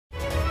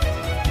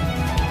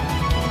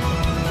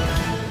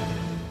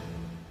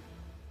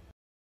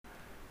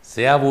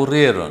Se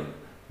aburrieron.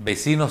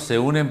 Vecinos se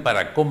unen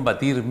para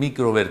combatir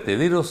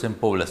microvertederos en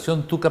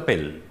población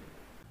Tucapel.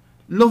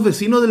 Los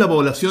vecinos de la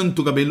población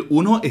Tucapel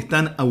 1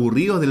 están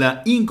aburridos de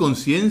la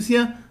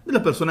inconsciencia de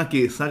las personas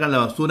que sacan la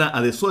basura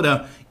a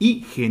deshora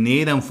y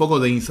generan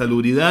focos de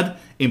insalubridad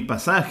en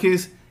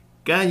pasajes,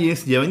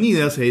 calles y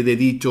avenidas de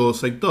dicho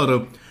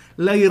sector.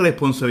 La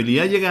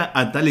irresponsabilidad llega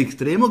a tal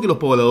extremo que los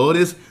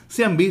pobladores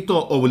se han visto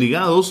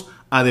obligados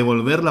a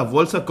devolver las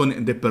bolsas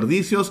con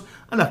desperdicios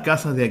a las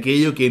casas de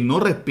aquellos que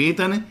no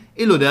respetan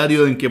el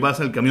horario en que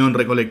pasa el camión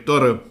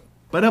recolector.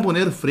 Para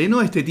poner freno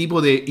a este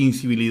tipo de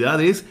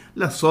incivilidades,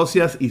 las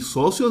socias y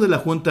socios de la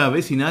Junta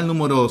Vecinal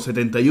número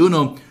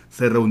 71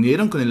 se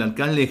reunieron con el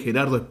alcalde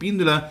Gerardo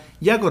Espíndola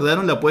y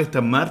acordaron la puesta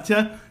en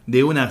marcha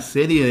de una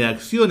serie de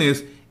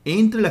acciones,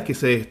 entre las que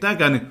se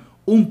destacan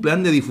un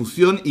plan de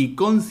difusión y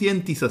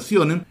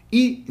concientización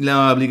y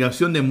la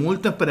aplicación de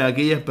multas para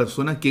aquellas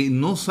personas que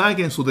no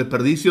saquen sus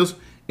desperdicios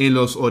en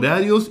los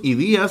horarios y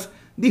días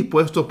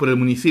dispuestos por el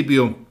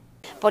municipio.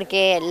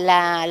 Porque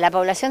la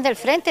población del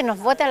frente nos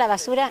bota la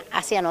basura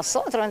hacia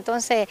nosotros,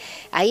 entonces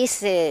ahí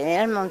se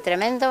arma un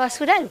tremendo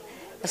basural.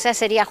 O sea,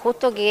 sería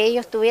justo que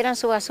ellos tuvieran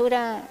su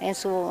basura en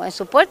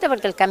su puerta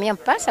porque el camión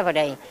pasa por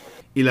ahí.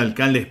 El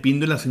alcalde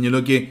Espíndola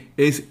señaló que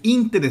es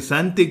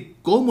interesante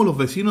cómo los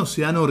vecinos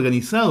se han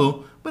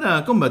organizado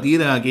para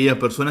combatir a aquellas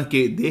personas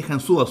que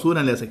dejan su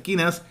basura en las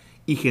esquinas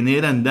y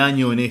generan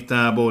daño en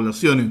esta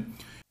población.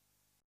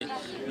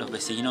 Los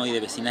vecinos y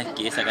de vecinas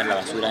que sacan la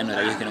basura en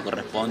horarios que no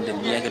corresponden,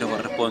 en días que no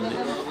corresponden.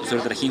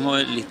 Nosotros trajimos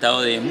el listado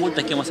de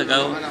multas que hemos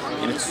sacado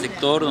en este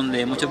sector,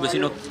 donde muchos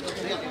vecinos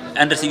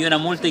han recibido una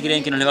multa y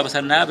creen que no les va a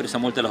pasar nada, pero esa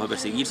multa los va a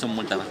perseguir, son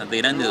multas bastante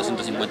grandes,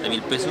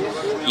 250.000 pesos.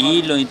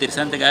 Y lo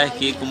interesante acá es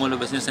que cómo los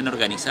vecinos se han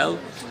organizado,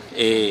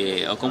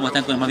 o cómo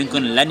están más bien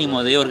con el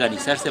ánimo de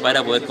organizarse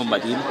para poder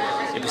combatir,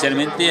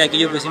 especialmente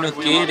aquellos vecinos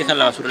que dejan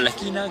la basura en la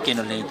esquina, que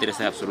no les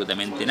interesa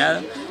absolutamente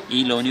nada,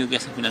 y lo único que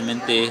hacen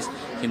finalmente es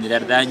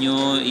generar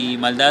daño y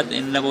maldad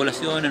en la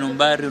población, en un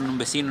barrio, en un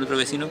vecino, en otro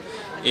vecino,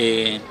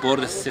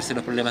 por deshacerse de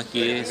los problemas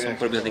que son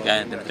propios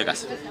de nuestra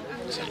casa.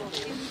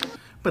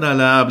 Para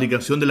la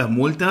aplicación de las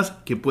multas,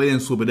 que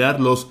pueden superar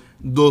los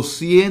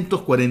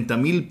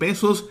 240.000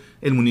 pesos,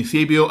 el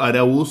municipio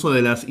hará uso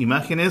de las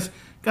imágenes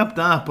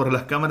captadas por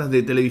las cámaras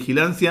de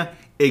televigilancia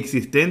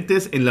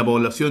existentes en la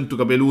población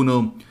Tucapel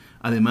 1.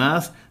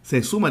 Además,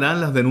 se sumarán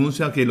las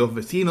denuncias que los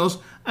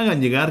vecinos hagan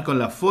llegar con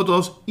las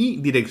fotos y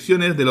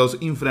direcciones de los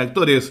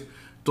infractores.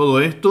 Todo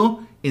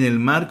esto en el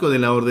marco de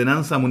la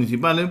ordenanza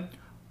municipal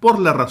por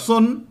la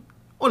razón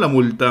o la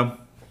multa.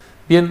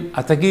 Bien,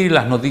 hasta aquí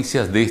las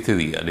noticias de este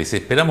día. Les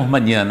esperamos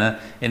mañana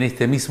en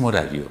este mismo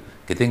horario.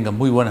 Que tengan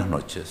muy buenas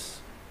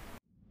noches.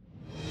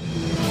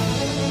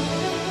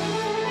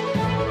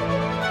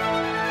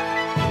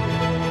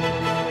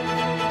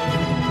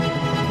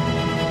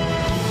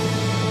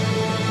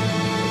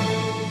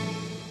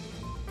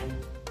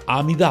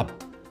 AMIDAP,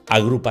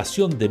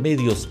 Agrupación de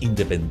Medios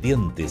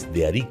Independientes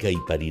de Arica y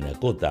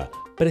Parinacota,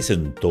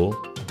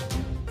 presentó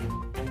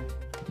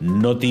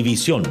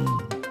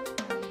NOTIVISION.